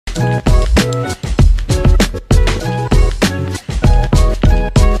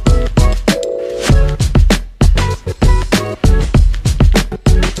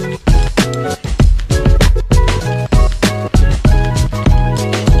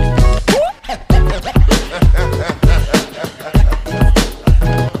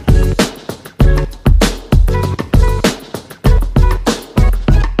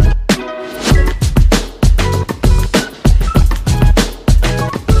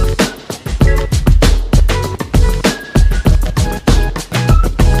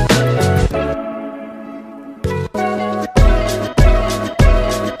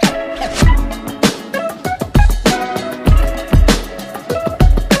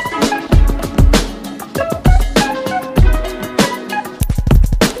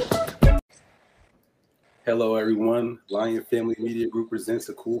Hello, everyone. Lion Family Media Group presents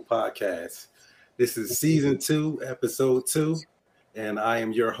a cool podcast. This is season 2, episode 2, and I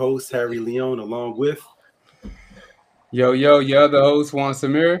am your host, Harry Leon, along with your other host, Juan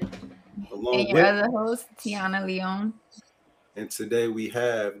Samir. And your other host, Tiana Leon. And today we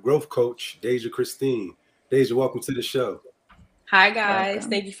have growth coach, Dei'jah Christine. Dei'jah, welcome to the show. Hi, guys. Welcome.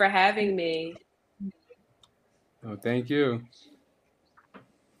 Thank you for having me. Oh, thank you.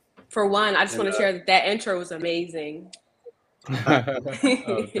 For one, I just want to share that intro was amazing. Oh, thank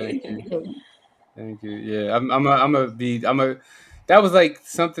you. Thank you. Yeah, that was like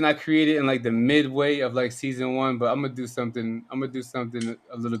something I created in like the midway of like season 1, but I'm gonna do something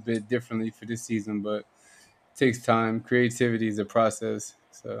a little bit differently for this season, but it takes time. Creativity is a process.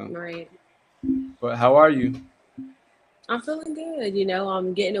 So right. But how are you? I'm feeling good,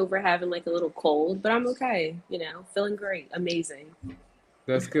 I'm getting over having like a little cold, but I'm okay, feeling great, amazing.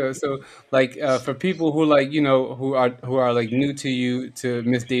 That's good. So, like, for people who like, who are like new to you, to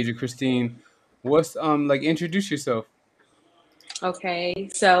Miss Dei'jah Christine, what's like, introduce yourself. Okay,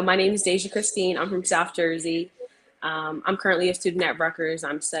 so my name is Dei'jah Christine. I'm from South Jersey. I'm currently a student at Rutgers.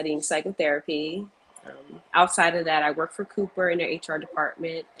 I'm studying psychotherapy. Outside of that, I work for Cooper in their HR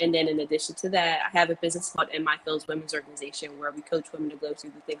department, and then in addition to that, I have a business called In My Fields Women's Organization, where we coach women to go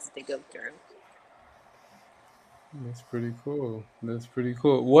through the things that they go through. That's pretty cool.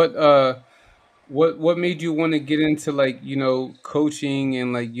 What made you want to get into like, coaching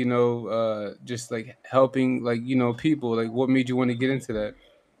and like, just like helping like, people? Like, what made you want to get into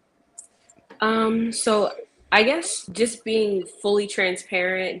that? So I guess just being fully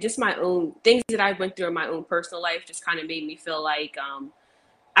transparent, just my own things that I went through in my own personal life just kind of made me feel like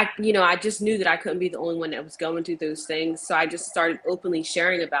I just knew that I couldn't be the only one that was going through those things. So I just started openly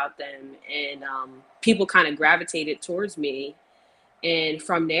sharing about them, and people kind of gravitated towards me. And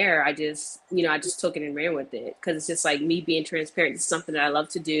from there, I just took it and ran with it, because it's just like me being transparent is something that I love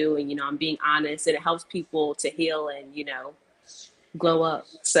to do. And, I'm being honest, and it helps people to heal and, glow up.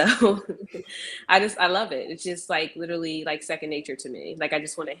 So I love it. It's just like literally like second nature to me. Like, I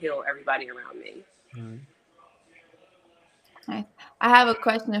just want to heal everybody around me. I have a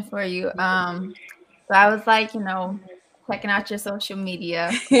question for you. So I was like, checking out your social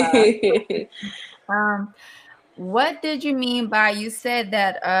media. What did you mean by, you said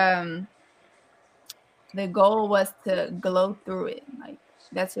that the goal was to glow through it? Like,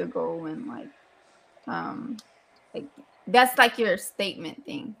 that's your goal, and like that's like your statement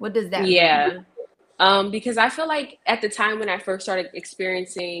thing. What does that mean? Because I feel like at the time when I first started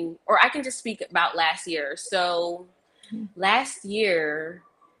experiencing, or I can just speak about last year. So last year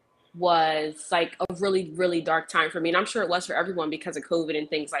was like a really, really dark time for me. And I'm sure it was for everyone because of COVID and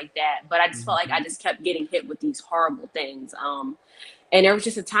things like that. But I just felt like I just kept getting hit with these horrible things. And there was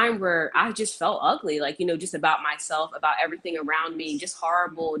just a time where I just felt ugly, like, just about myself, about everything around me, just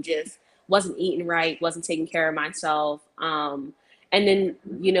horrible, just wasn't eating right, wasn't taking care of myself. And then,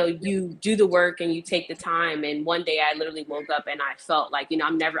 you do the work and you take the time. And one day I literally woke up and I felt like, I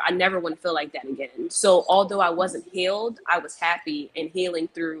never want to feel like that again. So although I wasn't healed, I was happy and healing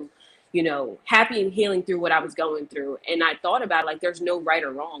through what I was going through. And I thought about it, like, there's no right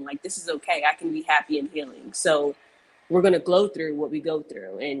or wrong. Like, this is okay. I can be happy and healing. So we're going to glow through what we go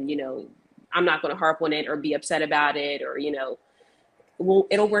through. And, I'm not going to harp on it or be upset about it, or,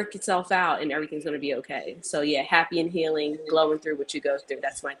 it'll work itself out and everything's going to be okay. So yeah, happy and healing, glowing through what you go through.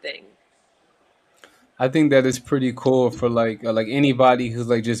 That's my thing. I think that is pretty cool for like anybody who's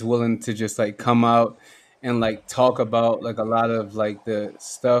like just willing to just like come out and like talk about like a lot of like the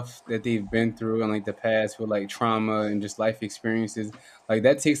stuff that they've been through in like the past with like trauma and just life experiences. Like,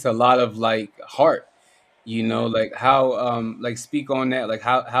 that takes a lot of like heart, like how like speak on that, like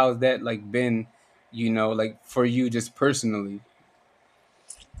how's that like been, like for you just personally?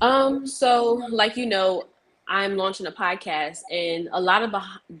 So like, I'm launching a podcast, and a lot of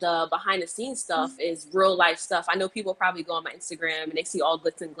the behind the scenes stuff is real life stuff. I know people probably go on my Instagram and they see all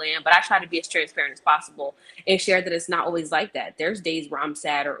glitz and glam, but I try to be as transparent as possible and share that it's not always like that. There's days where I'm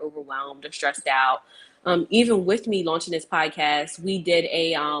sad or overwhelmed or stressed out. Even with me launching this podcast, we did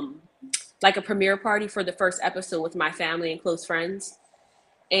a like a premiere party for the first episode with my family and close friends,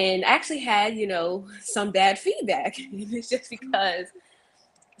 and I actually had some bad feedback. It's just because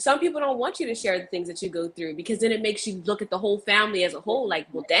some people don't want you to share the things that you go through, because then it makes you look at the whole family as a whole like,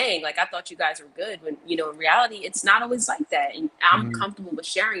 well, dang, like I thought you guys were good, when in reality it's not always like that. And I'm comfortable with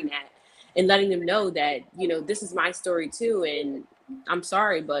sharing that and letting them know that this is my story too, and I'm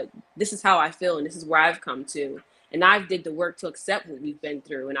sorry, but this is how I feel and this is where I've come to, and I've did the work to accept what we've been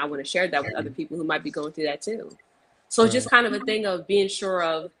through, and I want to share that with other people who might be going through that too. So it's just kind of a thing of being sure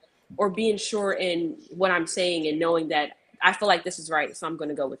of, or being sure in what I'm saying, and knowing that I feel like this is right, so I'm going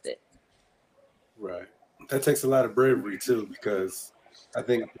to go with it. Right. That takes a lot of bravery too, because I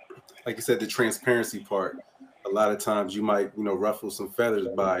think, like you said, the transparency part, a lot of times you might, ruffle some feathers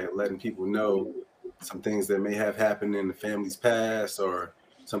by letting people know some things that may have happened in the family's past, or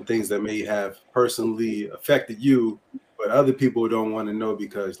some things that may have personally affected you, but other people don't want to know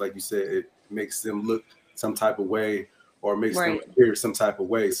because, like you said, it makes them look some type of way, or makes them appear some type of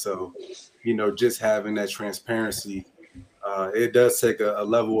way. So, just having that transparency, it does take a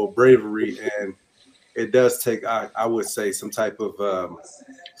level of bravery, and it does take, I would say, some type of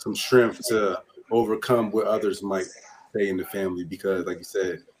some strength to overcome what others might say in the family, because, like you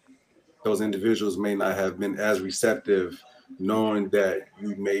said, those individuals may not have been as receptive, knowing that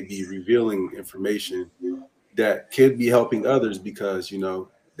you may be revealing information that could be helping others, because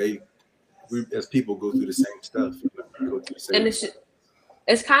we as people go through the same stuff. We go through the same. And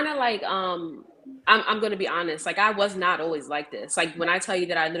it's kind of like I'm going to be honest, like I was not always like this. Like when I tell you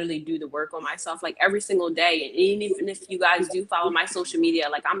that I literally do the work on myself like every single day, and even if you guys do follow my social media,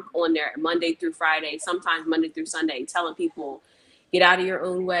 like I'm on there Monday through Friday, sometimes Monday through Sunday, telling people, get out of your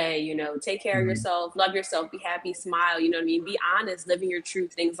own way, take care of yourself, love yourself, be happy, smile, you know what I mean, be honest, living your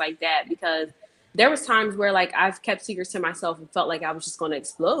truth, things like that. Because there was times where like I've kept secrets to myself and felt like I was just going to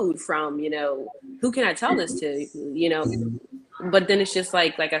explode from, who can I tell this to, but then it's just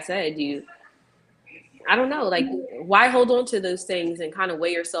like I said, I don't know, like why hold on to those things and kind of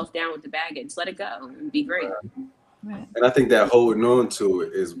weigh yourself down with the baggage? Let it go and be great. Right. And I think that holding on to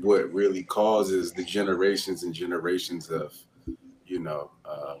it is what really causes the generations and generations of,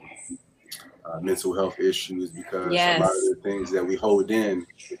 mental health issues, because a lot of the things that we hold in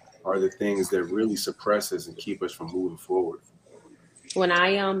are the things that really suppress us and keep us from moving forward. When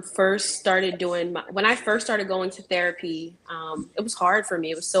I first started when I first started going to therapy, it was hard for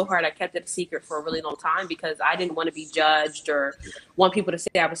me. It was so hard. I kept it a secret for a really long time because I didn't want to be judged or want people to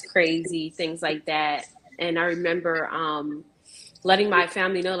say I was crazy, things like that. And I remember letting my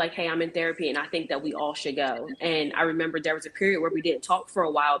family know, like, hey, I'm in therapy and I think that we all should go. And I remember there was a period where we didn't talk for a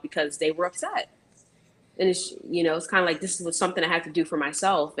while because they were upset. And it's, it's kind of like, this was something I had to do for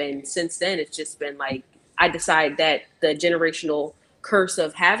myself. And since then, it's just been like, I decided that the generational curse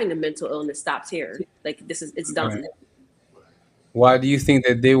of having a mental illness stops here. Like it's done. Right. Why do you think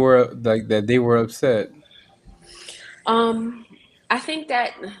that they were upset? I think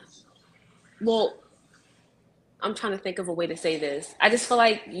that, well, I'm trying to think of a way to say this. I just feel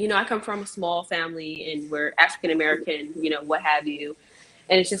like, I come from a small family and we're African American, what have you.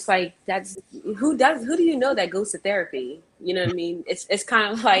 And it's just like, who do you know that goes to therapy? You know what I mean? It's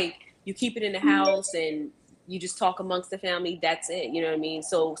kind of like you keep it in the house and you just talk amongst the family. That's it. You know what I mean?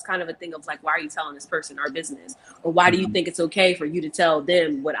 So it's kind of a thing of like, why are you telling this person our business? Or why do you think it's okay for you to tell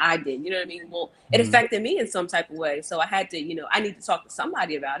them what I did? You know what I mean? Well, it affected me in some type of way. So I had to, I need to talk to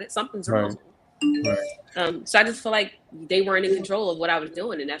somebody about it. Something's wrong. Right. So I just feel like they weren't in control of what I was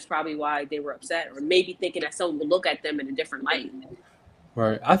doing. And that's probably why they were upset, or maybe thinking that someone would look at them in a different light.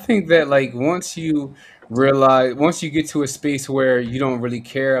 Right. I think that like once you get to a space where you don't really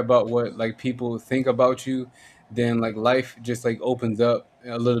care about what like people think about you, then like life just like opens up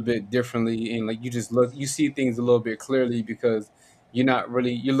a little bit differently, and like you see things a little bit clearly, because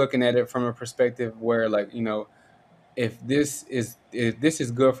you're looking at it from a perspective where, like, if this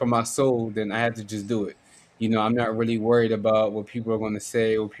is good for my soul, then I have to just do it. I'm not really worried about what people are going to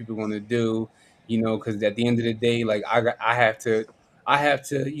say or what people are going to do. Because at the end of the day, like I have to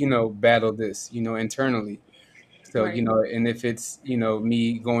battle this internally. So, Right. and if it's,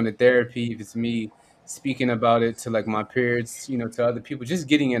 me going to therapy, if it's me speaking about it to like my peers, to other people, just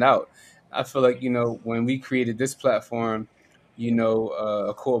getting it out. I feel like, when we created this platform,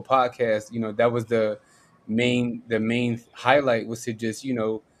 a cool podcast, that was the main highlight, was to just,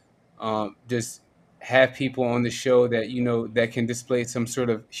 just have people on the show that that can display some sort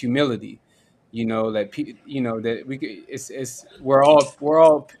of humility. That we could, it's we're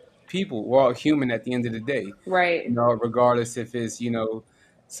all people, we're all human at the end of the day. Right. Regardless if it's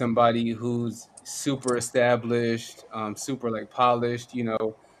somebody who's super established, super like polished,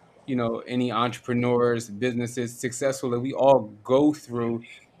 any entrepreneurs, businesses, successful, that we all go through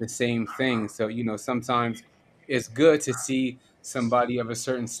the same thing. So, sometimes it's good to see somebody of a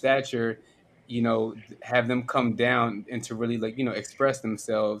certain stature, have them come down and to really like, express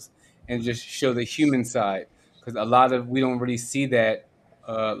themselves and just show the human side. Because a lot of we don't really see that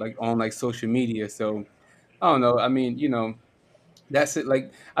like on like social media. So I don't know. I mean, that's it.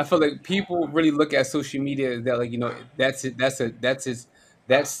 Like I feel like people really look at social media as that, like, that's it.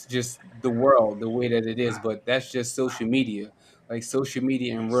 That's just the world, the way that it is. But that's just social media. Like social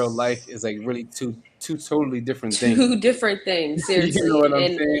media in real life is like really two totally different things. Two different things, You know seriously. what I'm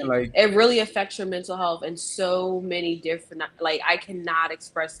And saying? Like, it really affects your mental health in so many different, like, I cannot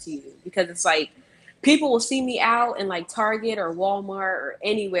express to you, because it's like people will see me out in like Target or Walmart or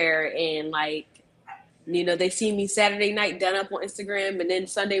anywhere, and like, they see me Saturday night done up on Instagram, and then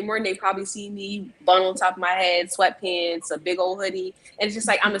Sunday morning they probably see me bun on top of my head, sweatpants, a big old hoodie, and it's just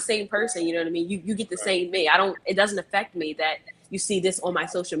like I'm the same person. You know what I mean? You get the same me. It doesn't affect me that you see this on my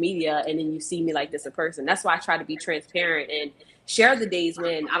social media and then you see me like this in person. That's why I try to be transparent and share the days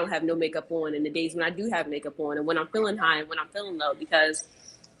when I don't have no makeup on, and the days when I do have makeup on, and when I'm feeling high and when I'm feeling low, because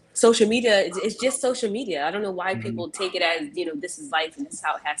social media is just social media. I don't know why mhm, people take it as, this is life and this is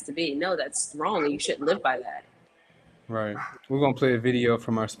how it has to be. No, that's wrong, and you shouldn't live by that. right. We're gonna play a video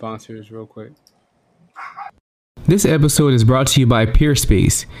from our sponsors real quick. This episode is brought to you by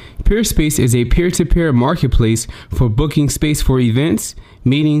PeerSpace. PeerSpace is a peer-to-peer marketplace for booking space for events,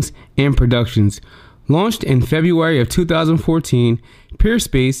 meetings, and productions. Launched in February of 2014,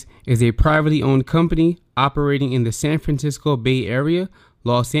 PeerSpace is a privately owned company operating in the San Francisco Bay Area,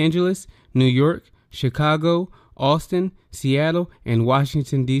 Los Angeles, New York, Chicago, Austin, Seattle, and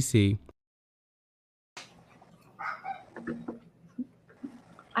Washington, D.C.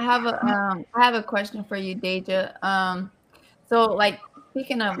 I have a question for you, Dei'jah. So like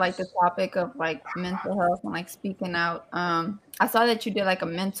speaking of like the topic of like mental health and like speaking out, I saw that you did like a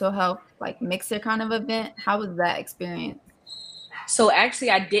mental health like mixer kind of event. How was that experience? So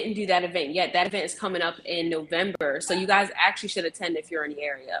actually, I didn't do that event yet. That event is coming up in November, so you guys actually should attend if you're in the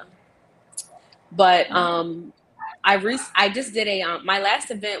area. But I just did my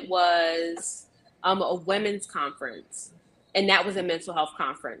last event was a women's conference, and that was a mental health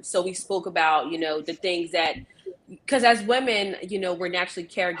conference. So we spoke about the things that, because as women, we're naturally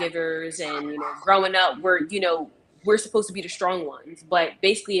caregivers, and growing up, we're supposed to be the strong ones. But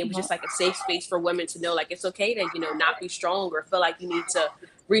basically, it was just like a safe space for women to know, like, it's okay to not be strong or feel like you need to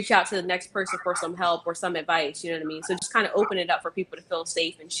reach out to the next person for some help or some advice. You know what I mean? So just kind of open it up for people to feel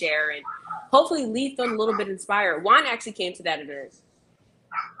safe and share, and hopefully leave them a little bit inspired. Juan actually came to that event.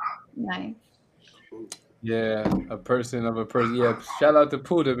 Nice. Yeah, a person of a person. Yeah, shout out to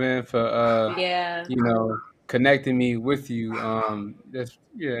Puda, man, for Yeah. connecting me with you.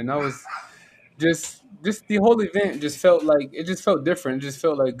 And I was just the whole event just felt like it just felt different. It just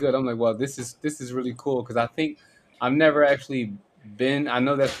felt like good. I'm like, wow, this is really cool, because I think I've never actually been. I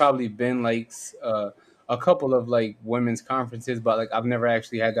know that's probably been like a couple of like women's conferences, but like I've never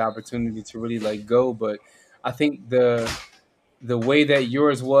actually had the opportunity to really like go. But I think the way that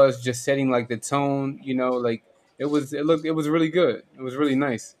yours was just setting like the tone, like it was really good. It was really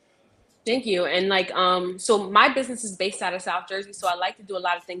nice. Thank you. And like, so my business is based out of South Jersey, so I like to do a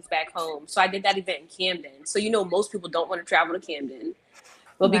lot of things back home. So I did that event in Camden. So most people don't want to travel to Camden,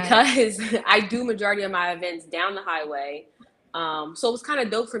 but Right. because I do majority of my events down the highway, so it was kind of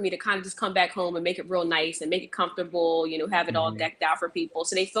dope for me to kind of just come back home and make it real nice and make it comfortable. Have it all Hmm. decked out for people,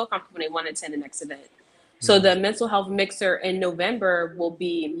 so they feel comfortable when they want to attend the next event. So Right. the mental health mixer in November will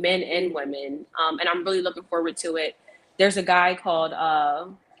be men and women, and I'm really looking forward to it. There's a guy called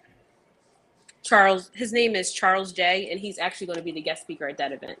Charles. His name is Charles J, and he's actually going to be the guest speaker at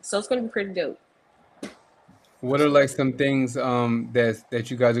that event. So it's going to be pretty dope. What are like some things that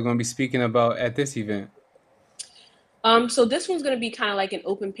you guys are going to be speaking about at this event? So this one's going to be kind of like an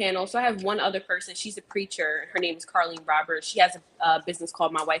open panel. So I have one other person. She's a preacher. Her name is Carlene Roberts. She has a business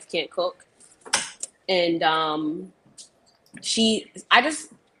called My Wife Can't Cook. And I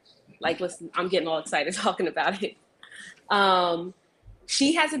just like, listen, I'm getting all excited talking about it.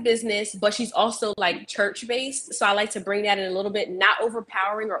 She has a business, but she's also like church based. So I like to bring that in a little bit, not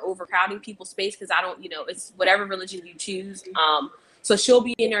overpowering or overcrowding people's space, because I don't, it's whatever religion you choose. So she'll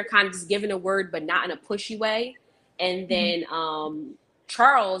be in there kind of just giving a word, but not in a pushy way. And then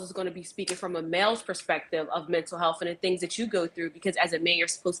Charles is going to be speaking from a male's perspective of mental health and the things that you go through, because as a man, you're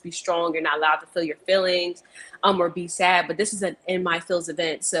supposed to be strong. You're not allowed to feel your feelings or be sad. But this is an In My Feels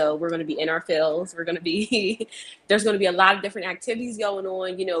event. So we're going to be in our feels. We're going to be, there's going to be a lot of different activities going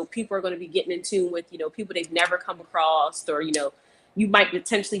on. You know, people are going to be getting in tune with, you know, people they've never come across, or, you know, you might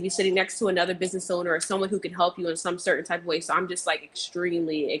potentially be sitting next to another business owner or someone who can help you in some certain type of way. So I'm just like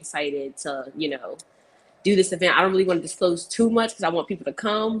extremely excited to, you know, do this event. I don't really want to disclose too much because I want people to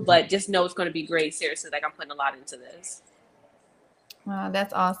come, but just know it's going to be great. Seriously, like I'm putting a lot into this. Wow,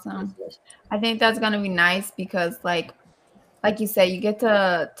 that's awesome. I think that's going to be nice because like you said, you get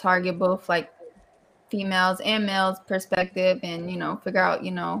to target both like females and males perspective and, you know, figure out, you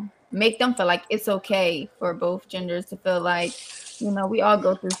know, make them feel like it's okay for both genders to feel like, you know, we all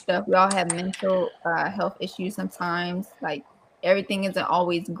go through stuff. We all have mental health issues sometimes. Like everything isn't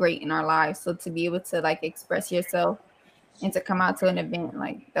always great in our lives. So to be able to like express yourself and to come out to an event,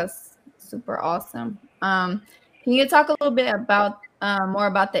 like that's super awesome. Can you talk a little bit about more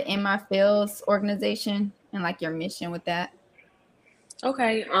about the In My Fields organization and like your mission with that?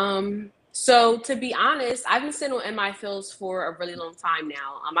 Okay. So to be honest, I've been sitting on In My Fields for a really long time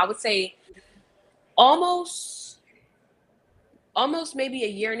now. I would say almost maybe a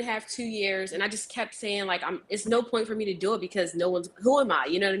year and a half, 2 years. And I just kept saying like, it's no point for me to do it because who am I?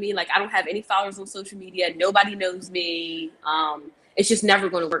 You know what I mean? Like I don't have any followers on social media. Nobody knows me. It's just never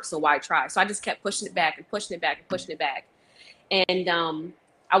going to work. So why try? So I just kept pushing it back and pushing it back and pushing it back. And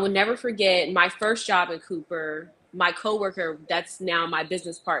I will never forget my first job in Cooper. My coworker, that's now my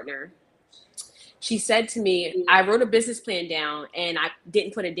business partner, she said to me, I wrote a business plan down and I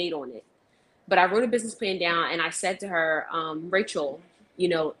didn't put a date on it. But I wrote a business plan down and I said to her, Rachel, you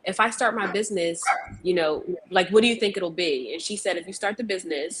know, if I start my business, you know, like, what do you think it'll be? And she said, if you start the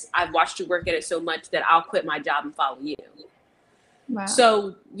business, I've watched you work at it so much that I'll quit my job and follow you. Wow.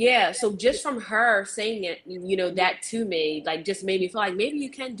 So, yeah. So just from her saying it, you know, that to me, like just made me feel like maybe you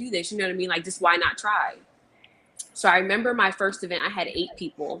can do this. You know what I mean? Like, just why not try? So I remember my first event, I had 8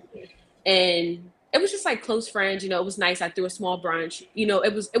 people and it was just like close friends, you know, it was nice. I threw a small brunch, you know,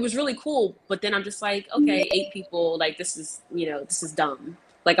 it was really cool. But then I'm just like, okay, 8 people, like this is, you know, this is dumb.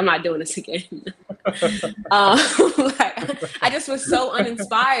 Like, I'm not doing this again. Like, I just was so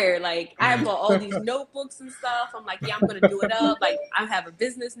uninspired. Like, I bought all these notebooks and stuff. I'm like, yeah, I'm going to do it up. Like, I have a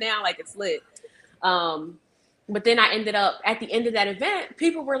business now. Like, it's lit. But then I ended up at the end of that event,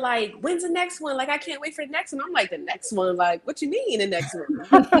 people were like, when's the next one? Like, I can't wait for the next one. I'm like, the next one? Like, what you mean the next one?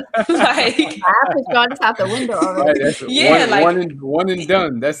 Like, I put you all this out the window already. Right, yeah, one and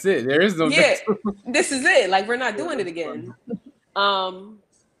done. That's it. There is no next one. This is it. Like, we're not doing it again.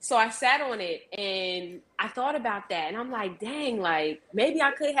 So I sat on it and I thought about that. And I'm like, dang, like, maybe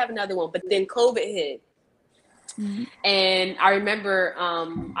I could have another one. But then COVID hit. Mm-hmm. And I remember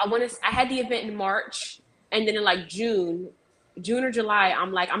I had the event in March. And then in like June or July,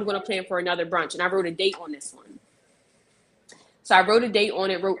 I'm like, I'm going to plan for another brunch. And I wrote a date on this one. So I wrote a date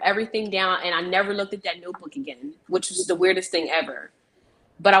on it, wrote everything down, and I never looked at that notebook again, which was the weirdest thing ever.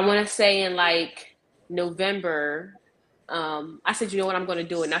 But I want to say in like November, I said, you know what, I'm going to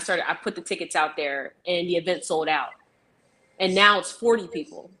do it. And I put the tickets out there and the event sold out. And now it's 40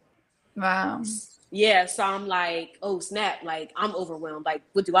 people. Wow. Yeah, so I'm like, oh, snap, like, I'm overwhelmed. Like,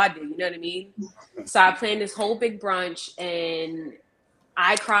 what do I do? You know what I mean? So I planned this whole big brunch, and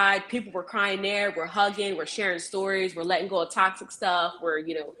I cried. People were crying there. We're hugging. We're sharing stories. We're letting go of toxic stuff. We're,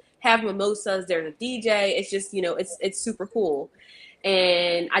 you know, having mimosas. There's a DJ. It's just, you know, it's super cool.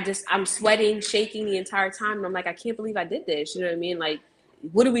 And I'm sweating, shaking the entire time. And I'm like, I can't believe I did this. You know what I mean? Like,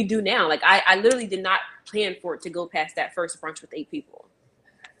 what do we do now? Like, I literally did not plan for it to go past that first brunch with 8 people.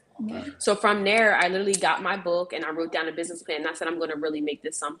 So from there, I literally got my book and I wrote down a business plan. And I said, I'm going to really make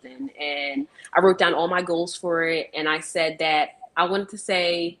this something. And I wrote down all my goals for it. And I said that I wanted to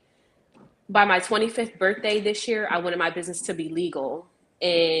say by my 25th birthday this year, I wanted my business to be legal.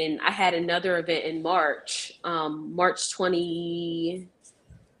 And I had another event in March, March 27th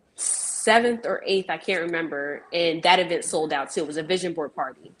or 8th, I can't remember. And that event sold out too. It was a vision board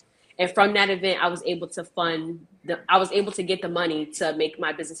party. And from that event, I was able to get the money to make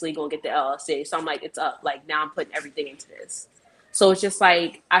my business legal and get the LLC. So I'm like, it's up. Like, now I'm putting everything into this. So it's just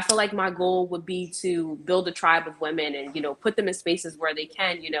like, I feel like my goal would be to build a tribe of women and, you know, put them in spaces where they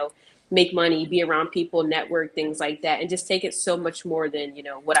can, you know, make money, be around people, network, things like that. And just take it so much more than, you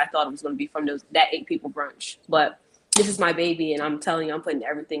know, what I thought it was going to be from that 8 people brunch. But this is my baby. And I'm telling you, I'm putting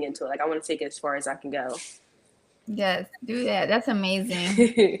everything into it. Like, I want to take it as far as I can go. Yes, do that. That's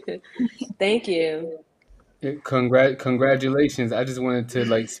amazing. Thank you. Congratulations. I just wanted to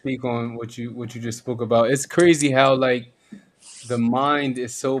like speak on what you just spoke about. It's crazy how like the mind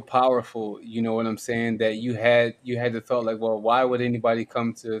is so powerful, you know what I'm saying, that you had the thought like, well, why would anybody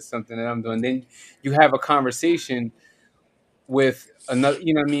come to something that I'm doing? Then you have a conversation with another,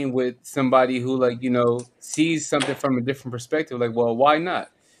 you know what I mean, with somebody who, like, sees something from a different perspective, like, well, why not?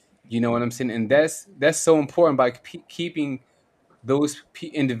 You know what I'm saying? And that's so important by keeping those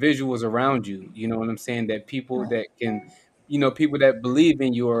individuals around you. You know what I'm saying? That people that can, people that believe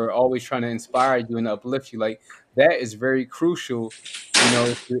in you are always trying to inspire you and uplift you. Like that is very crucial.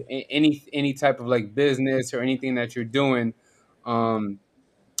 To any type of like business or anything that you're doing. Um,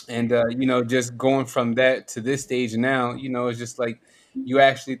 and just going from that to this stage now, it's just like you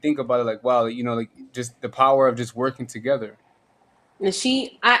actually think about it, like wow, like just the power of just working together. And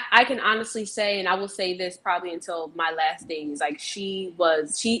I can honestly say, and I will say this probably until my last days, like she's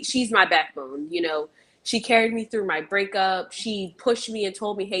my backbone, She carried me through my breakup. She pushed me and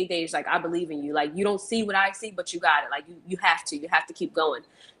told me, hey, Dei'jah, like, I believe in you. Like, you don't see what I see, but you got it. Like, you have to keep going.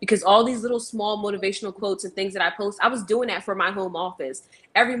 Because all these little small motivational quotes and things that I post, I was doing that for my home office.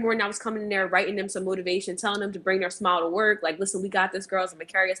 Every morning I was coming in there, writing them some motivation, telling them to bring their smile to work. Like, listen, we got this, girls. I'm going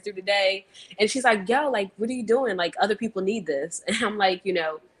to carry us through the day. And she's like, yo, like, what are you doing? Like, other people need this. And I'm like,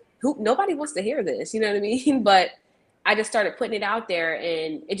 nobody wants to hear this. You know what I mean? But I just started putting it out there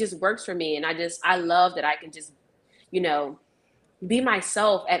and it just works for me. And I love that I can just, be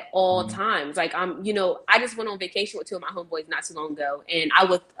myself at all times. Like I just went on vacation with two of my homeboys not too long ago. And I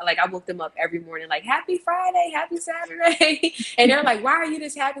woke them up every morning, like, happy Friday, happy Saturday. And they're like, why are you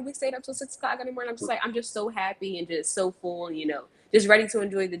this happy? We stayed up till 6 o'clock in the morning. I'm just like, I'm just so happy and just so full, just ready to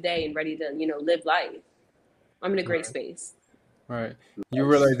enjoy the day and ready to, live life. I'm in a great space. Right. You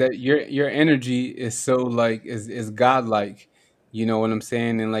realize that your energy is so like is godlike, you know what I'm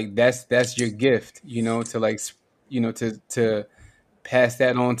saying? And like that's your gift, to like to pass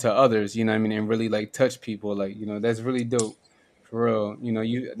that on to others, you know what I mean, and really like touch people, like, that's really dope. For real.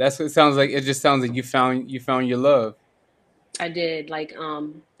 That's what it sounds like. It just sounds like you found your love. I did, like,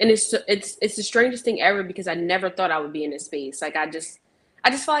 and it's the strangest thing ever because I never thought I would be in this space. Like, I just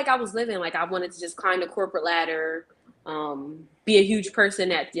felt like I was living. Like, I wanted to just climb the corporate ladder, be a huge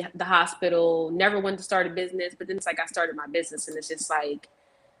person at the hospital. Never wanted to start a business, but then it's like I started my business, and it's just like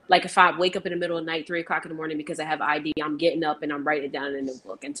if I wake up in the middle of the night, 3 o'clock in the morning because I have ID, I'm getting up and I'm writing it down in a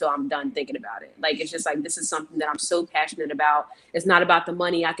notebook until I'm done thinking about it. Like, it's just like, this is something that I'm so passionate about. It's not about the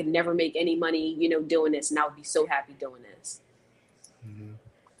money. I could never make any money, doing this. And I would be so happy doing this. Mm-hmm.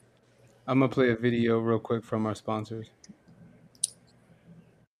 I'm going to play a video real quick from our sponsors.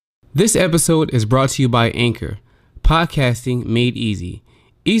 This episode is brought to you by Anchor, podcasting made easy.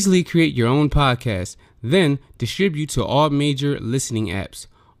 Easily create your own podcast, then distribute to all major listening apps.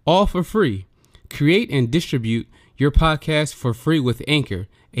 All for free. Create and distribute your podcast for free with Anchor,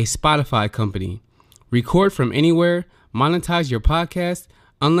 a Spotify company. Record from anywhere, monetize your podcast,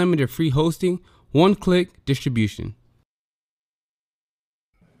 unlimited free hosting, one-click distribution.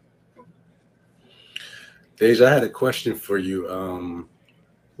 Dei'jah, I had a question for you.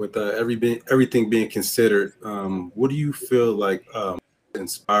 With everything being considered, what do you feel like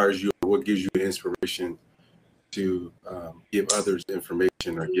inspires you, or what gives you inspiration to give others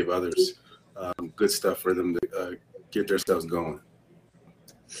information or give others good stuff for them to get themselves going?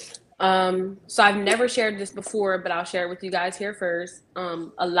 So I've never shared this before, but I'll share it with you guys here first.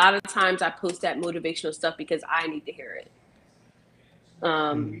 A lot of times I post that motivational stuff because I need to hear it.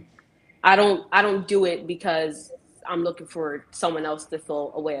 I don't do it because I'm looking for someone else to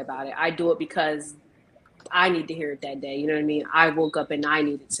feel a way about it. I do it because I need to hear it that day. You know what I mean? I woke up and I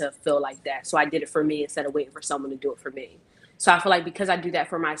needed to feel like that. So I did it for me instead of waiting for someone to do it for me. So I feel like because I do that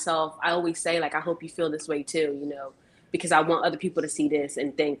for myself, I always say, like, I hope you feel this way too, because I want other people to see this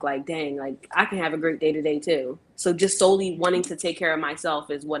and think like, dang, like I can have a great day today too. So just solely wanting to take care of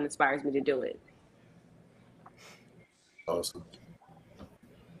myself is what inspires me to do it. Awesome.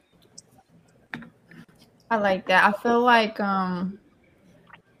 I like that. I feel like I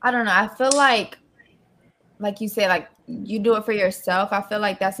don't know. I feel like you say, like, you do it for yourself. I feel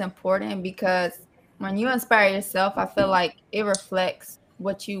like that's important because when you inspire yourself, I feel like it reflects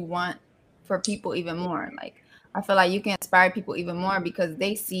what you want for people even more. Like, I feel like you can inspire people even more because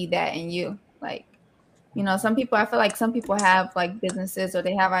they see that in you. Like, some people, I feel like some people have like businesses or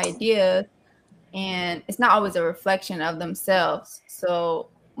they have ideas and it's not always a reflection of themselves. So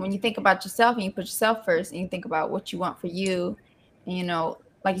when you think about yourself and you put yourself first and you think about what you want for you, and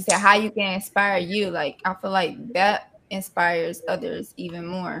like you said, how you can inspire you, like I feel like that inspires others even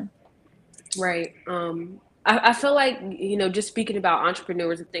more. Right. I feel like, just speaking about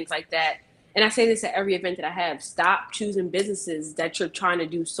entrepreneurs and things like that, and I say this at every event that I have, stop choosing businesses that you're trying to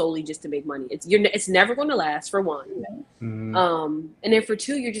do solely just to make money. It's never going to last, for one. Mm-hmm. And then for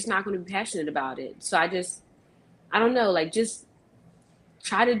two, you're just not going to be passionate about it. So I don't know, like, just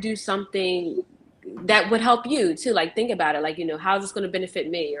try to do something that would help you too. Like, think about it, like, you know, how is this going to benefit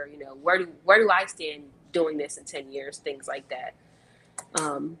me? Or, you know, where do I stand doing this in 10 years? Things like that.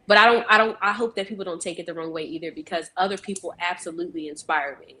 But I hope that people don't take it the wrong way either, because other people absolutely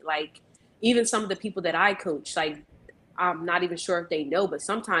inspire me. Like, even some of the people that I coach, like, I'm not even sure if they know, but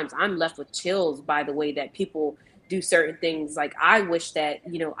sometimes I'm left with chills by the way that people do certain things. Like, I wish that,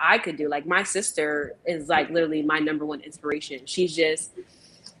 you know, I could do. Like, my sister is like literally my number one inspiration. She's just,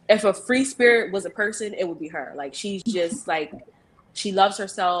 if a free spirit was a person, it would be her. Like, she's just like, she loves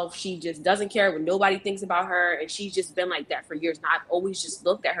herself. She just doesn't care what nobody thinks about her. And she's just been like that for years. And I've always just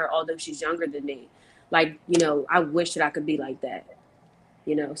looked at her, although she's younger than me. Like, you know, I wish that I could be like that,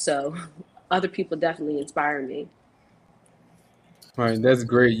 you know? So other people definitely inspire me. Right, that's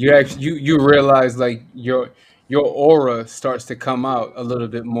great. You actually you realize like your aura starts to come out a little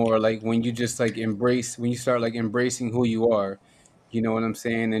bit more, like when you just like embrace when you start like embracing who you are, you know what I'm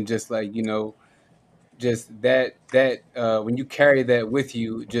saying? And just like, you know, just that when you carry that with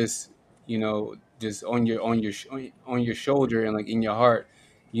you, just, you know, just on your shoulder and like in your heart,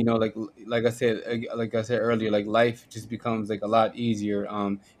 you know, like I said earlier, like life just becomes like a lot easier.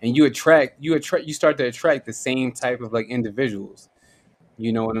 And you start to attract the same type of like individuals,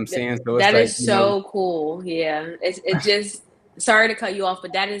 you know what I'm saying? So it's That like, is you know, so cool. Yeah. It just, sorry to cut you off,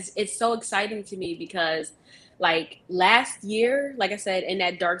 but it's so exciting to me because, like, last year, like I said, in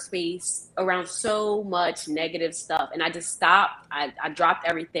that dark space around so much negative stuff, and I just stopped. I dropped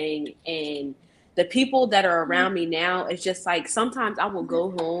everything. And the people that are around me now, it's just like sometimes I will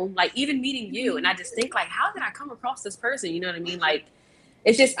go home, like even meeting you, and I just think, like, how did I come across this person? You know what I mean? Like,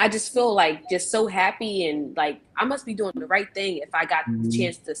 it's just, I just feel like just so happy, and like I must be doing the right thing if I got the mhm,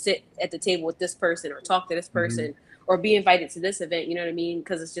 chance to sit at the table with this person or talk to this mhm. person or be invited to this event. You know what I mean?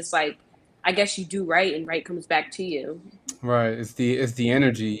 Because it's just like, I guess you do right, and right comes back to you. Right. It's the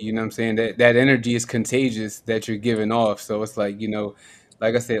energy, you know what I'm saying? That energy is contagious that you're giving off. So it's like, you know,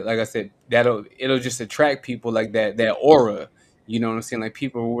 like I said, it'll just attract people like that aura. You know what I'm saying? Like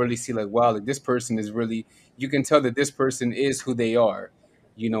people will really see like, wow, like this person is really, you can tell that this person is who they are.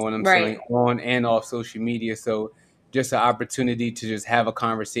 You know what I'm saying? Right. Like on and off social media. So just an opportunity to just have a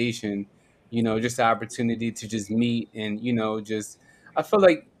conversation, you know, just an opportunity to just meet and, you know, just I feel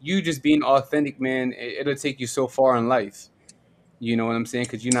like you just being authentic, man, it'll take you so far in life. You know what I'm saying?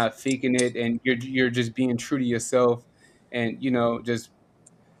 Because you're not faking it, and you're just being true to yourself, and you know, just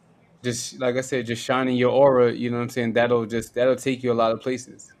like I said, just shining your aura. You know what I'm saying? That'll take you a lot of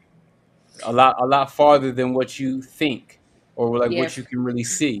places, a lot farther than what you think or like Yeah. what you can really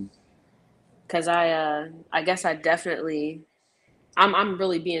see. Because I guess I definitely, I'm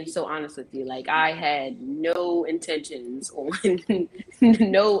really being so honest with you. Like, I had no intentions on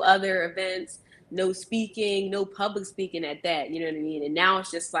no other events, no speaking, no public speaking at that. You know what I mean? And now it's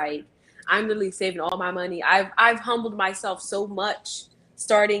just like I'm literally saving all my money. I've humbled myself so much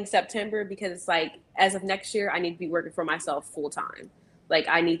starting September, because it's like, as of next year, I need to be working for myself full time. Like,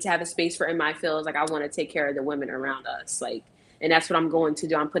 I need to have a space for in my fields. Like, I want to take care of the women around us. Like, and that's what I'm going to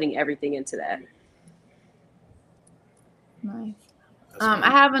do. I'm putting everything into that. Nice. That's I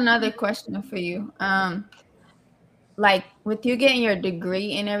great. have another question for you. Like with you getting your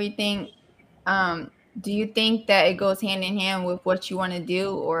degree and everything, um, do you think that it goes hand in hand with what you want to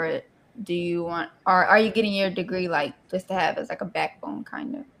do, or or are you getting your degree like just to have as like a backbone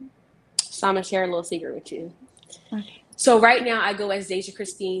kind of? So I'm gonna share a little secret with you. Okay. So right now I go as Dei'jah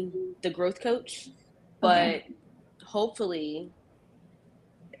Christine, the growth coach, Okay. but hopefully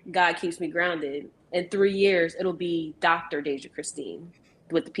God keeps me grounded. In 3 years, it'll be Dr. Dei'jah Christine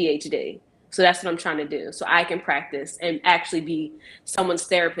with the PhD. So that's what I'm trying to do. So I can practice and actually be someone's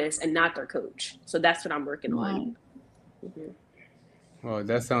therapist and not their coach. So that's what I'm working on. Nice. Mhm. Oh,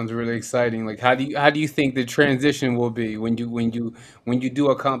 that sounds really exciting. Like, how do you think the transition will be when you do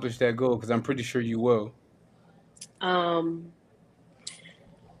accomplish that goal? Because I'm pretty sure you will. Um,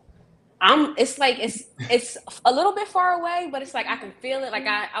 it's like it's a little bit far away, but it's like I can feel it. Like,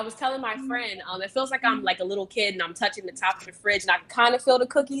 I was telling my friend, it feels like I'm like a little kid and I'm touching the top of the fridge, and I can kind of feel the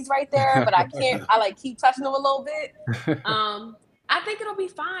cookies right there, but I can't. I like keep touching them a little bit. I think it'll be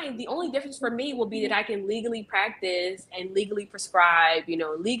fine. The only difference for me will be that I can legally practice and legally prescribe,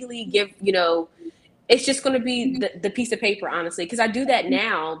 legally give, it's just going to be the piece of paper, honestly, because I do that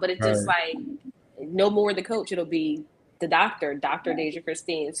now, but it's just Right. like no more the coach. It'll be the doctor, Dr. Dei'jah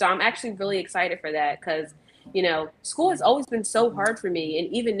Christine. So I'm actually really excited for that, because school has always been so hard for me.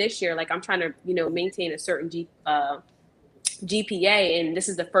 And even this year, like I'm trying to, maintain a certain GPA. And this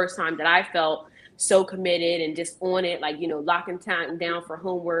is the first time that I felt so committed and just on it, like, locking time down for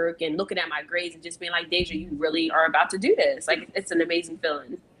homework and looking at my grades and just being like, Dei'jah, you really are about to do this. Like, it's an amazing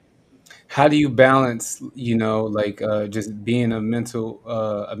feeling. How do you balance, like just being a mental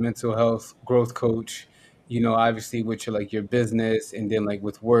health growth coach, obviously with your like your business and then like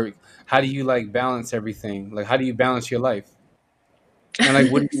with work? How do you like balance everything? Like how do you balance your life? And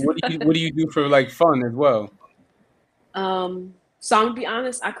like what do you do for like fun as well? So I'm gonna be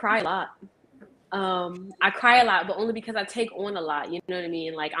honest, I cry a lot. I cry a lot, but only because I take on a lot. You know what I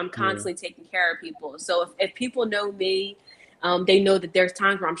mean? Like I'm Yeah. constantly taking care of people. So if people know me, they know that there's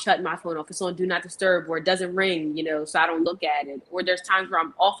times where I'm shutting my phone off. It's on do not disturb or it doesn't ring, so I don't look at it. Or there's times where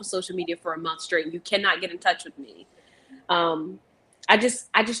I'm off of social media for a month straight and you cannot get in touch with me. Um, I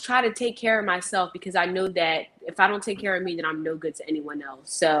just try to take care of myself because I know that if I don't take care of me, then I'm no good to anyone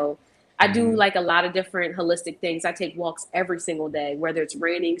else. So I do Mhm. like a lot of different holistic things. I take walks every single day, whether it's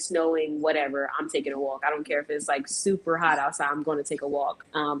raining, snowing, whatever. I'm taking a walk. I don't care if it's like super hot outside. I'm going to take a walk.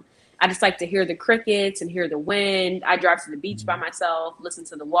 I just like to hear the crickets and hear the wind. I drive to the beach by Mhm. myself, listen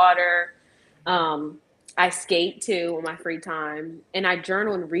to the water. Um, I skate too on my free time, and I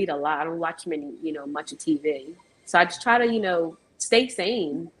journal and read a lot. I don't watch much of TV. So I just try to, stay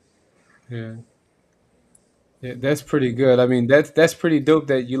sane. Yeah. Yeah, that's pretty good. I mean, that's pretty dope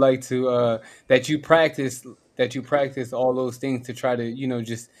that you like to that you practice all those things to try to,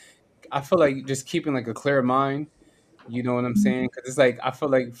 just I feel like just keeping like a clear mind. You know what I'm saying? Because it's like I feel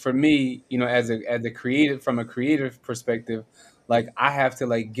like for me, as a creative from a creative perspective, like I have to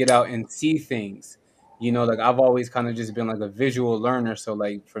like get out and see things. Like I've always kind of just been like a visual learner. So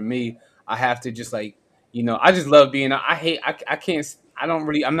like for me, I have to just like I just love being. I hate. I can't. I don't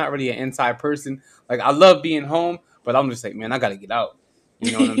really. I'm not really an inside person. Like I love being home, but I'm just like, man, I got to get out.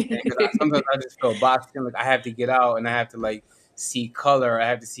 You know what I'm saying? Because sometimes I just feel boxed in. Like I have to get out and I have to like see color. I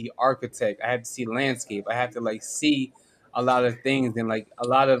have to see architect. I have to see landscape. I have to like see a lot of things and like a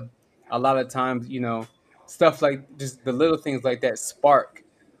lot of times stuff like just the little things like that spark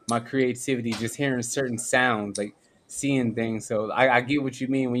my creativity. Just hearing certain sounds, like seeing things. So I get what you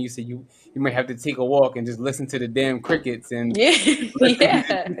mean when you say you might have to take a walk and just listen to the damn crickets and Yeah, listen to the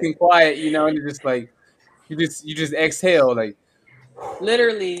yeah. peace and quiet, and it's just like you just exhale like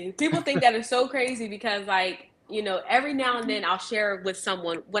Literally. People think that is so crazy because, like, every now and then I'll share it with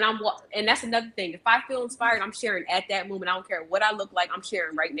someone when and that's another thing. If I feel inspired, I'm sharing at that moment. I don't care what I look like, I'm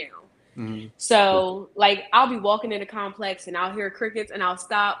sharing right now. mhm. So, like, I'll be walking in a complex and I'll hear crickets and I'll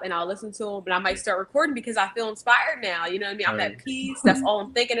stop and I'll listen to them, but I might start recording because I feel inspired now. You know what I mean? I'm Right. at peace. That's all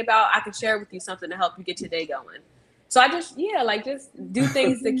I'm thinking about. I can share with you something to help you get your day going. So I just, yeah, like just do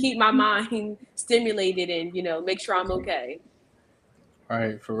things to keep my mind stimulated and, make sure I'm okay.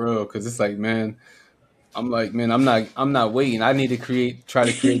 Right, for real. Because it's like, man, I'm like, man, I'm not waiting. I need to try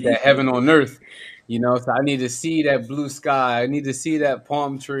to create that heaven on earth. So I need to see that blue sky. I need to see that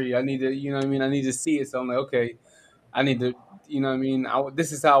palm tree. I need to, what I mean? I need to see it. So I'm like, okay, I need to, what I mean?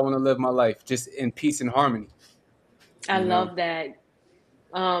 This is how I want to live my life, just in peace and harmony. I You know. love that.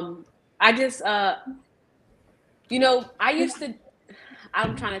 Um, I just, I used to,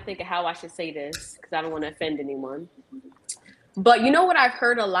 I'm trying to think of how I should say this because I don't want to offend anyone. But you know what I've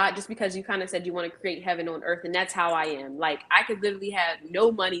heard a lot, just because you kind of said you want to create heaven on earth, and that's how I am. Like I could literally have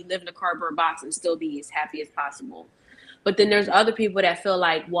no money, live in a cardboard box, and still be as happy as possible. But then there's other people that feel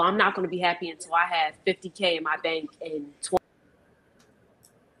like, well, I'm not going to be happy until I have 50K in my bank and 20.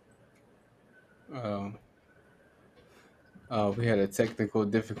 Oh, we had a technical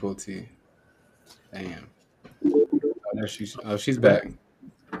difficulty. Damn. Oh, there she's back.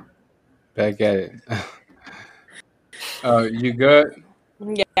 Back at it. You good?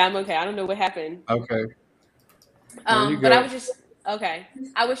 Yeah, I'm okay. I don't know what happened. Okay. No, you But I good. was just okay.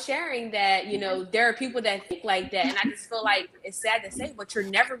 I was sharing that there are people that think like that, and I just feel like it's sad to say, but you're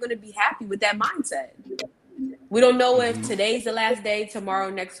never going to be happy with that mindset. We don't know if Mhm. today's the last day, tomorrow,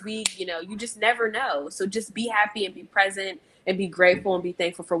 next week. You just never know. So just be happy and be present and be grateful and be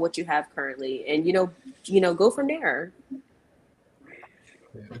thankful for what you have currently, and go from there.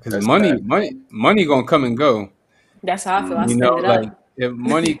 Because That's money, bad. money gonna come and go. That's how I feel. I spend it Like up. if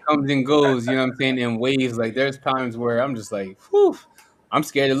money comes and goes, what I'm saying, in waves. Like there's times where I'm just like, whew, I'm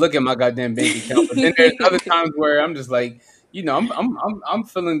scared to look at my goddamn bank account. But then there's other times where I'm just like, I'm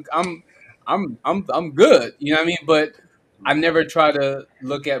feeling, I'm good. You know what I mean? But I never try to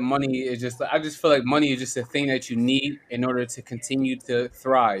look at money. It's just, I just feel like money is just a thing that you need in order to continue to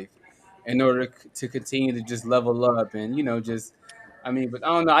thrive, in order to continue to just level up and just I mean, but I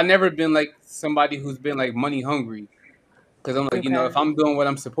don't know. I never been like somebody who's been like money hungry because I'm like, Okay. if I'm doing what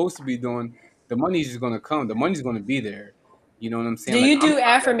I'm supposed to be doing, the money's just gonna come. The money's gonna be there. You know what I'm Do saying? Like you do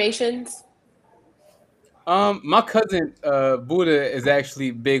affirmations? my cousin Buddha is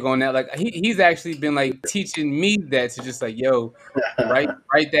actually big on that. Like he's actually been like teaching me that to just like, yo, write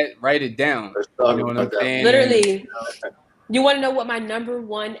it down. Let's You talk know what I'm about that. saying? And Literally. You want to know what my number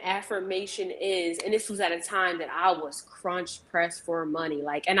one affirmation is? And this was at a time that I was crunch pressed for money.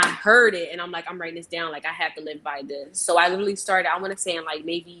 Like, and I heard it and I'm like, I'm writing this down. Like, I have to live by this. So I literally started, I want to say in like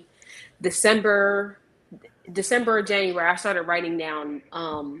maybe December or January, I started writing down,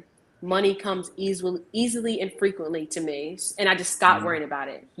 money comes easily and frequently to me. And I just stopped worrying about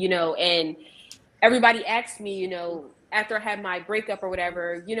it, and everybody asked me, after I had my breakup or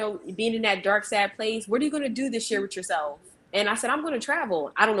whatever, being in that dark, sad place, what are you going to do this year with yourself? And I said, I'm going to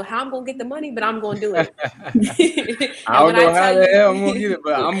travel. I don't know how I'm going to get the money, but I'm going to do it. I And don't when I know how tell the you, hell I'm gonna get it,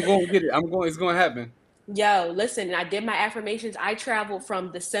 but I'm gonna get it. It's gonna happen. yo, listen, I did my affirmations. I traveled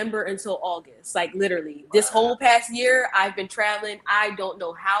from December until August. Like literally, this whole past year, I've been traveling. I don't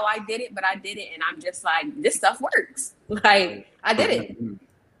know how I did it, but I did it. And I'm just like, this stuff works. Like, I did it.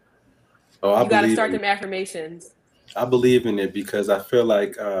 Oh, You got to start them affirmations. I believe in it because I feel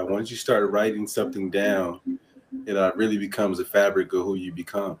like once you start writing something down, it really becomes a fabric of who you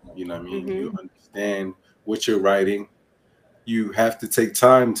become. You know what I mean? You understand what you're writing. You have to take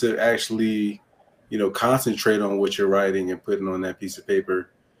time to actually, concentrate on what you're writing and putting on that piece of paper.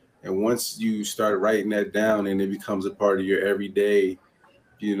 And once you start writing that down and it becomes a part of your everyday,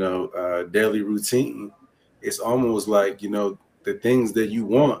 daily routine, it's almost like, the things that you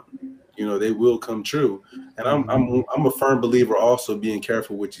want, they will come true. And I'm a firm believer also being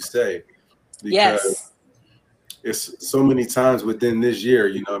careful what you say, because Yes. it's so many times within this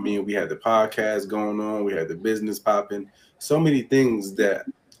year, what I mean, we had the podcast going on, we had the business popping, so many things that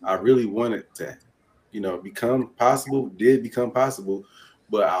I really wanted to, did become possible.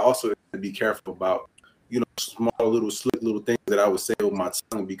 But I also had to be careful about, small little slick little things that I would say with my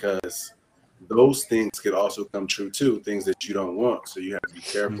tongue, because those things could also come true too, things that you don't want. So you have to be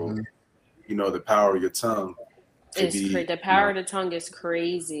careful, the power of your tongue to be, The power of the tongue is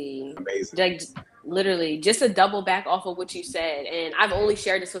crazy. amazing. Like literally, just to double back off of what you said, and I've only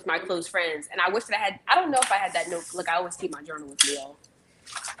shared this with my close friends, and I wish that I don't know if I had that note. Look, I always keep my journal with me, y'all.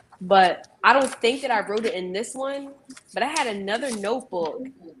 But I don't think that I wrote it in this one, but I had another notebook.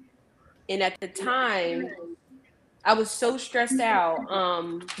 And at the time, I was so stressed out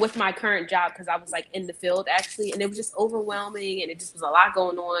with my current job because I was like in the field actually, and it was just overwhelming and it just was a lot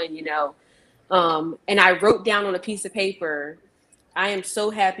going on. And I wrote down on a piece of paper, I am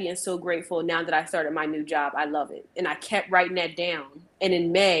so happy and so grateful now that I started my new job. I love it. And I kept writing that down. And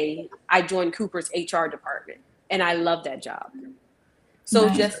in May, I joined Cooper's HR department, and I love that job. So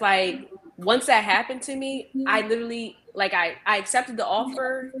just like once that happened to me, I literally like I accepted the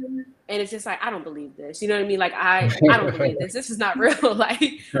offer, and it's just like I don't believe this. You know what I mean? Like I don't believe this. This is not real. Like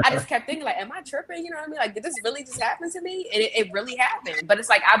I just kept thinking like, am I tripping? You know what I mean? Like did this really just happen to me? And it really happened. But it's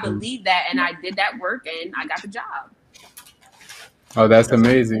like I believe that, and I did that work, and I got the job. Oh, that's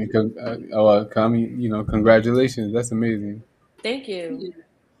amazing. Kami, congratulations. That's amazing. Thank you.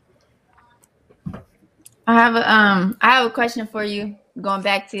 I have a question for you. Going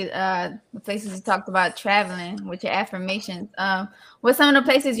back to the places you talked about traveling with your affirmations. What's some of the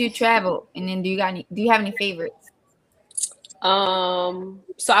places you traveled, and then do you have any favorites?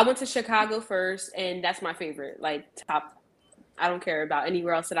 So I went to Chicago first, and that's my favorite. Like top. I don't care about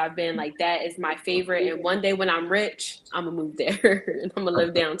anywhere else that I've been. Like that is my favorite. And one day when I'm rich, I'm gonna move there and I'm gonna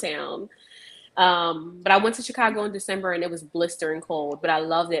live downtown. But I went to Chicago in December, and it was blistering cold, but I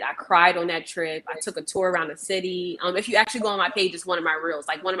loved it. I cried on that trip. I took a tour around the city. If you actually go on my page, it's one of my reels,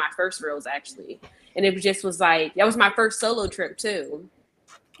 like one of my first reels actually. And it was like, that was my first solo trip too.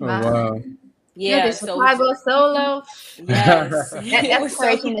 Oh, wow. Yeah, the Chicago solo. Yes. That's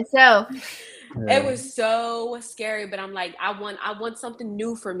crazy in itself. Yeah. It was so scary, but I'm like, I want something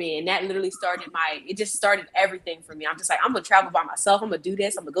new for me. And that literally it just started everything for me. I'm just like, I'm going to travel by myself. I'm going to do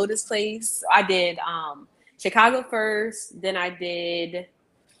this. I'm going to go this place. So I did Chicago first. Then did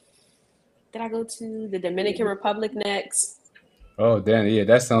I go to the Dominican Republic next? Oh, damn. Yeah,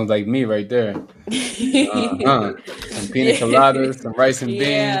 that sounds like me right there. Some pina coladas, some rice and beans.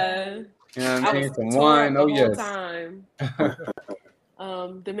 Yeah. You know what I mean? Some wine. Oh, yes. Time.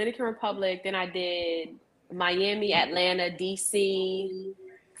 Dominican Republic. Then I did Miami, Atlanta, DC,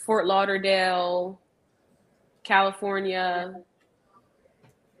 Fort Lauderdale, California,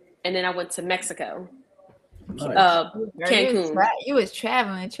 and then I went to Mexico. Nice. Girl, Cancun. you was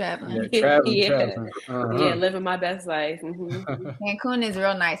traveling. Yeah, traveling, Yeah, traveling. yeah, living my best life. Cancun is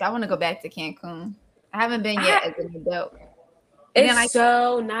real nice. I want to go back to Cancun. I haven't been yet I, as an adult. You didn't it's like?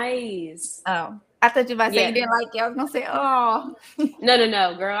 so nice. Oh, I thought you were about to say Yeah. you didn't like it. I was gonna say, oh.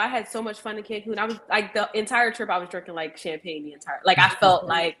 No, girl. I had so much fun in Cancun. I was like the entire trip. I was drinking like champagne the entire. Like I felt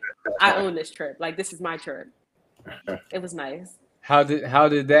like I own this trip. Like this is my trip. It was nice. How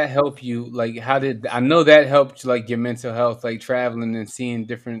did that help you? Like, how did I know that helped like your mental health, like traveling and seeing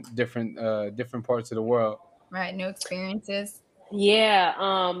different parts of the world? Right, new experiences. Yeah.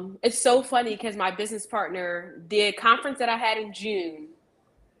 It's so funny because my business partner, the conference that I had in June,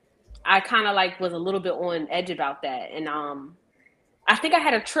 I kind of like was a little bit on edge about that, and I think I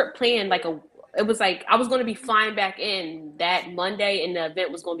had a trip planned it was like I was going to be flying back in that Monday, and the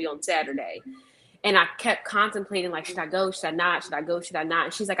event was going to be on Saturday. And I kept contemplating, like, should I go? Should I not? Should I go? Should I not?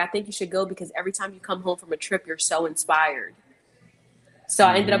 And she's like, I think you should go because every time you come home from a trip, you're so inspired. So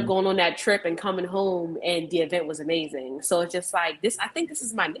I ended up Hmm. going on that trip and coming home, and the event was amazing. So it's just like this. I think this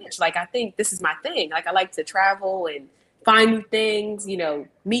is my niche. Like I think this is my thing. Like I like to travel and find new things.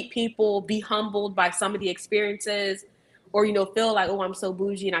 Meet people, be humbled by some of the experiences, or feel like, oh, I'm so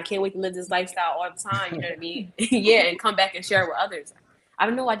bougie and I can't wait to live this lifestyle all the time. You know what I mean? Yeah, and come back and share with others. I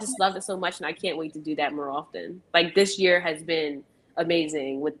don't know. I just love it so much, and I can't wait to do that more often. Like this year has been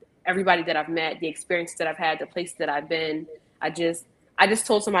amazing with everybody that I've met, the experiences that I've had, the places that I've been. I just I just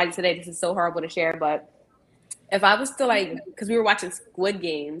told somebody today, this is so horrible to share, but if I was to because we were watching Squid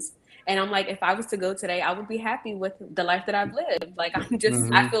Games, and I'm like, if I was to go today, I would be happy with the life that I've lived. Like I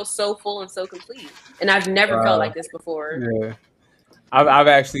Hmm. feel so full and so complete, and I've never felt Wow. like this before. Yeah. I've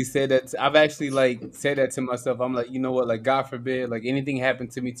actually said that. I've actually like said that to myself. I'm like, you know what? Like, God forbid, like anything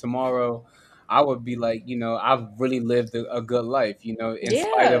happened to me tomorrow, I would be like, I've really lived a good life. In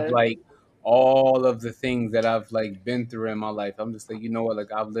spite of Yeah, like all of the things that I've like been through in my life, I'm just like, you know what?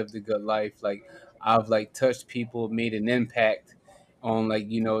 Like, I've lived a good life. Like, I've like touched people, made an impact on like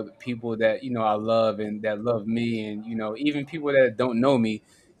the people that I love and that love me, and even people that don't know me.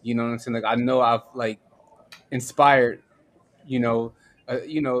 You know what I'm saying? Like, I know I've like inspired you know, uh,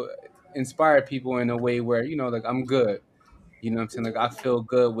 you know, inspire people in a way where like I'm good. You know what I'm saying? Like I feel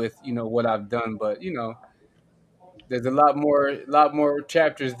good with what I've done, but there's a lot more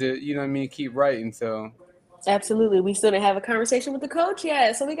chapters that keep writing. So absolutely. We still didn't have a conversation with the coach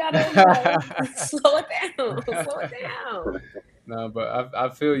yet, so we gotta, slow it down, slow it down. no, but I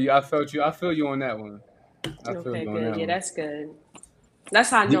feel you. I felt you. I feel you on that one. I feel Okay, you on good. that Yeah, one. that's good. That's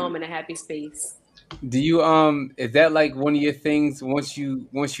how I know Do, I'm in a happy space. do you is that like one of your things once you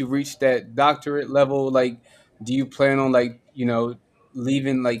reach that doctorate level? Like, do you plan on like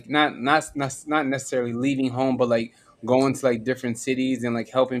leaving, like not necessarily leaving home, but like going to like different cities and like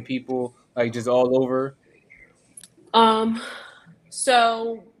helping people like just all over? Um,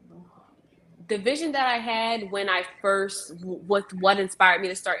 so the vision that I had when I first, what inspired me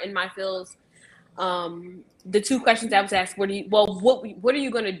to start in my fields, the two questions I was asked, what are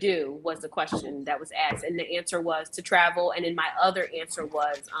you going to do, was the question that was asked, and the answer was to travel, and then my other answer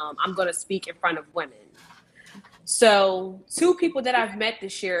was, I'm going to speak in front of women. So two people that I've met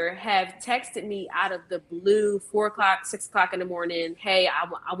this year have texted me out of the blue, 4 o'clock, 6 o'clock in the morning. Hey,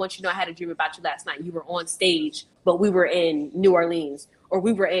 I want you to know I had a dream about you last night. You were on stage, but we were in New Orleans or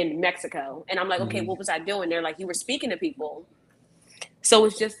we were in Mexico. And I'm like, okay, Mhm. what was I doing? They're like, you were speaking to people. So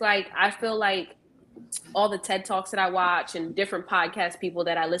it's just like, I feel like all the TED Talks that I watch and different podcast people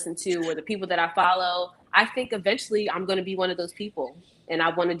that I listen to or the people that I follow, I think eventually I'm going to be one of those people. And I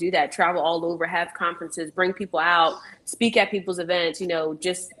want to do that, travel all over, have conferences, bring people out, speak at people's events,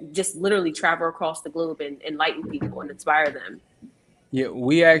 just literally travel across the globe and enlighten people and inspire them. Yeah,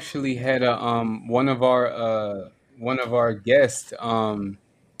 we actually had a one of our guests. Damn,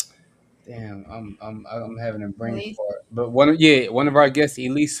 I'm having a At brain least, fart. But one of our guests,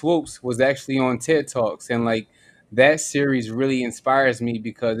 Elise Swoops, was actually on TED Talks, and like that series really inspires me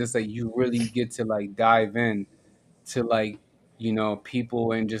because it's like you really get to like dive in to like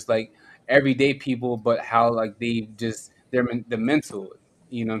people and just like everyday people, but how like they just the mental,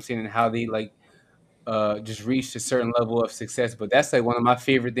 what I'm saying, and how they like just reached a certain level of success. But that's like one of my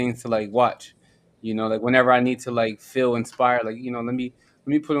favorite things to like watch. Like whenever I need to like feel inspired, like let me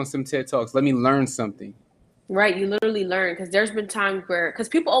put on some TED Talks. Let me learn something. Right, you literally learn because there's been times where because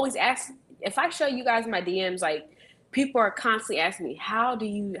people always ask if I show you guys my DMs, like people are constantly asking me, how do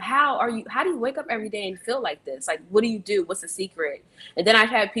you wake up every day and feel like this? Like, what do you do? What's the secret? And then I've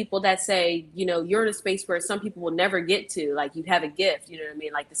had people that say, you're in a space where some people will never get to. Like, you have a gift. You know what I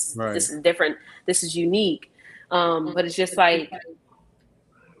mean? Like, this is Right. this is different. This is unique. But it's just like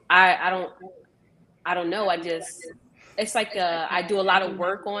I don't. I don't know. It's like I do a lot of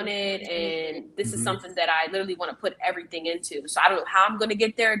work on it, and this is Mhm. something that I literally want to put everything into. So I don't know how I'm going to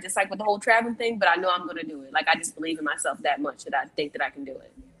get there, just like with the whole traveling thing, but I know I'm going to do it. Like I just believe in myself that much that I think that I can do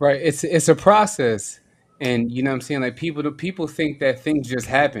it. Right. It's a process, and you know what I'm saying. Like people think that things just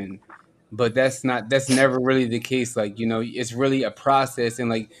happen, but that's never really the case. Like it's really a process, and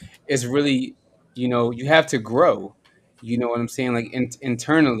like it's really you have to grow. You know what I'm saying? Like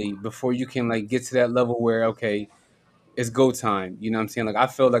internally before you can like get to that level where okay, it's go time. You know what I'm saying? Like I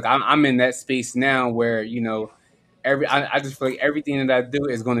feel like I'm in that space now where I just feel like everything that I do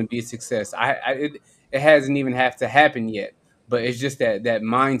is going to be a success. It hasn't even have to happen yet, but it's just that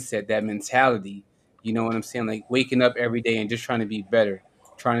mindset, that mentality. You know what I'm saying? Like waking up every day and just trying to be better,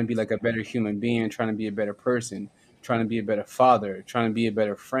 trying to be like a better human being, trying to be a better person, trying to be a better father, trying to be a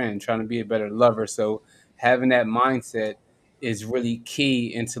better friend, trying to be a better lover. So having that mindset is really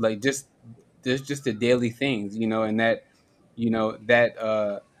key into like just the daily things, and that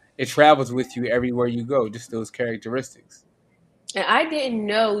it travels with you everywhere you go, just those characteristics. And I didn't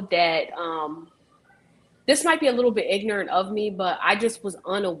know that this might be a little bit ignorant of me, but I just was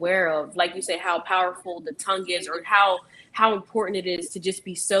unaware of, like you say, how powerful the tongue is, or how important it is to just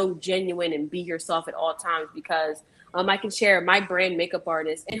be so genuine and be yourself at all times. Because I can share my brand makeup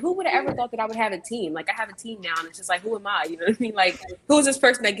artist, and who would have ever thought that I would have a team? Like I have a team now, and it's just like, who am I? You know what I mean? Like, who is this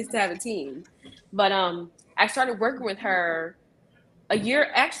person that gets to have a team? But I started working with her a year,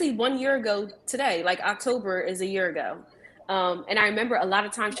 actually 1 year ago today. Like October is a year ago. And I remember a lot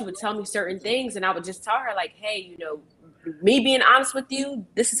of times she would tell me certain things, and I would just tell her like, hey, me being honest with you,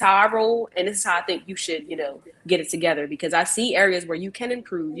 this is how I roll, and this is how I think you should, get it together, because I see areas where you can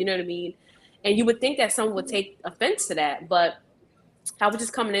improve. You know what I mean? And you would think that someone would take offense to that, but I was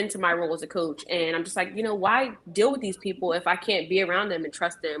just coming into my role as a coach, and I'm just like, why deal with these people if I can't be around them and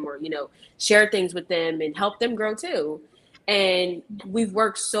trust them, or share things with them and help them grow too. And we've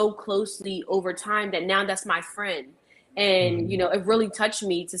worked so closely over time that now that's my friend. And Mhm. it really touched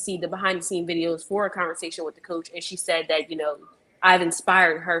me to see the behind the scene videos for a conversation with the coach, and she said that I've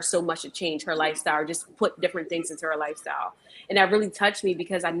inspired her so much to change her lifestyle, or just put different things into her lifestyle. And that really touched me,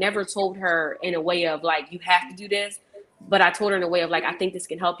 because I never told her in a way of like, you have to do this, but I told her in a way of like, I think this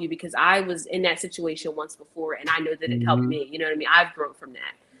can help you, because I was in that situation once before, and I know that it helped Mhm. me. You know what I mean? I've grown from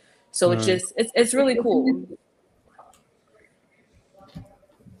that. So it's Right. just it's really cool.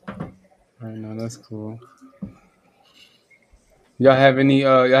 Right. No, that's cool. Y'all have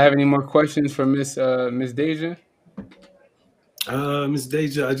any more questions for Miss Dei'jah? Ms.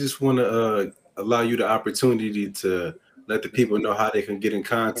 Deja, I just want to allow you the opportunity to let the people know how they can get in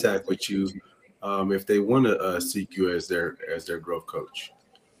contact with you if they want to seek you as their growth coach.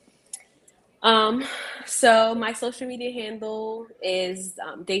 Um, so my social media handle is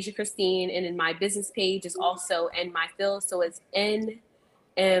Dei'jah Christine, and then my business page is also N My Phil. So it's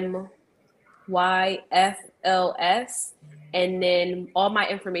NMYFLS. And then all my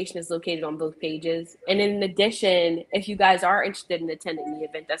information is located on both pages. And in addition, if you guys are interested in attending the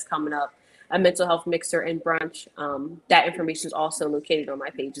event that's coming up, a mental health mixer and brunch, that information is also located on my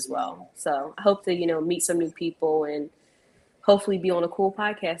page as well. So I hope to, meet some new people and hopefully be on a cool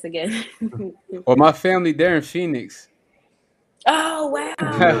podcast again. Well, my family, they're in Phoenix. Oh,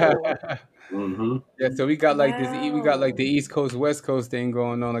 Yeah. wow. Mm-hmm. Yeah, so we got like we got like the Wow. East Coast West Coast thing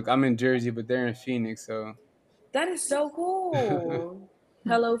going on. Like I'm in Jersey, but they're in Phoenix, so. That is so cool.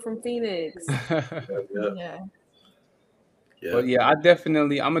 Hello from Phoenix. Yeah. Yeah. Yeah. But yeah, I'm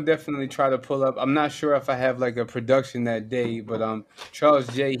gonna definitely try to pull up. I'm not sure if I have like a production that day, but Charles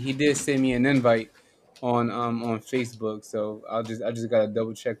J, he did send me an invite on Facebook, so I just gotta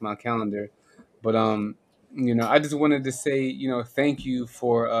double check my calendar. But I just wanted to say, thank you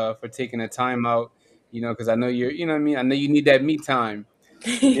for taking the time out, because I know you're, you know what I mean? I know you need that me time.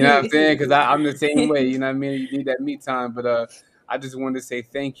 You know what I'm saying? Because I'm the same way. You know what I mean? You need that me time. But I just wanted to say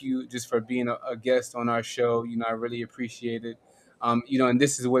thank you just for being a guest on our show. I really appreciate it. And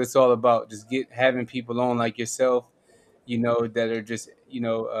this is what it's all about. Just having people on like yourself, that are just,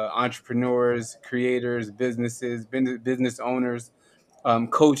 entrepreneurs, creators, business owners,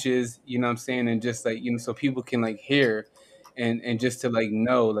 coaches, what I'm saying, and just like, so people can like hear and just to like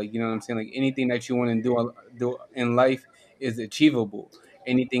know, like, what I'm saying, like anything that you want to do in life is achievable.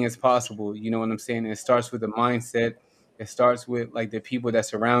 Anything is possible, you know what I'm saying? And it starts with the mindset. It starts with like the people that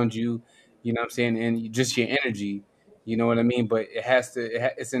surround you, what I'm saying, and just your energy, you know what I mean? But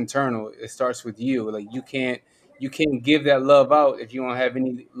it's internal. It starts with you. Like you can't give that love out if you don't have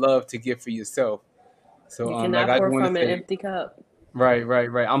any love to give for yourself. So You like cannot I just pour want to from an say, empty cup. right,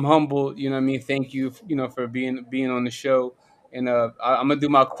 right, right. I'm humble. You know what I mean? Thank you, for being on the show. And I'm gonna do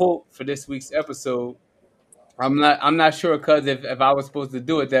my quote for this week's episode. I'm not sure, cuz if I was supposed to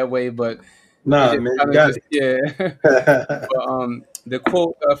do it that way, but it Nah, just man, you kind of got just yeah. it. But the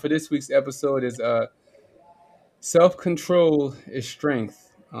quote for this week's episode is self-control is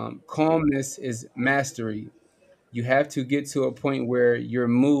strength. Calmness is mastery. You have to get to a point where your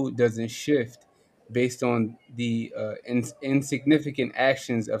mood doesn't shift based on the insignificant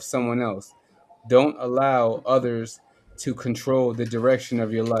actions of someone else. Don't allow others to control the direction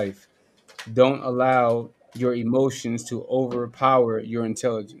of your life. Don't allow your emotions to overpower your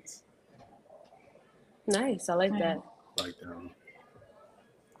intelligence. Nice. I like Right. that. Like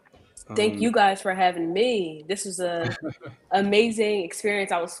Thank Um, you guys for having me. This was a amazing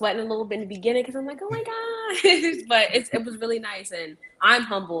experience. I was sweating a little bit in the beginning because I'm like, oh my gosh. But it was really nice. And I'm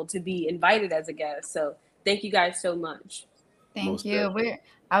humbled to be invited as a guest. So thank you guys so much. Thank most you. definitely.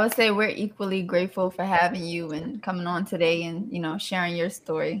 I would say we're equally grateful for having you and coming on today and sharing your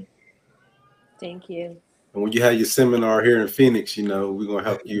story. Thank you. And when you have your seminar here in Phoenix, we're gonna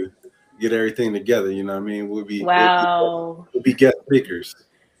help you get everything together. You know what I mean? Wow. We'll be guest speakers.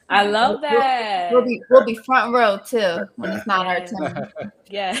 I We'll, love we'll, that. we'll be front row too when it's not our Yes. turn.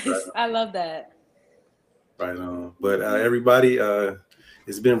 Yes. I love that. Right on. But everybody,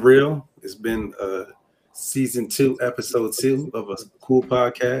 it's been real. It's been season 2, episode 2 of a cool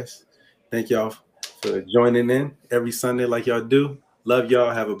podcast. Thank y'all for joining in every Sunday like y'all do. Love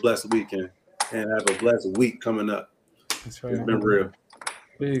y'all. Have a blessed weekend and have a blessed week coming up. that's It's right. been real.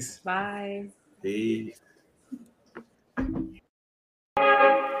 Peace. Bye. Peace.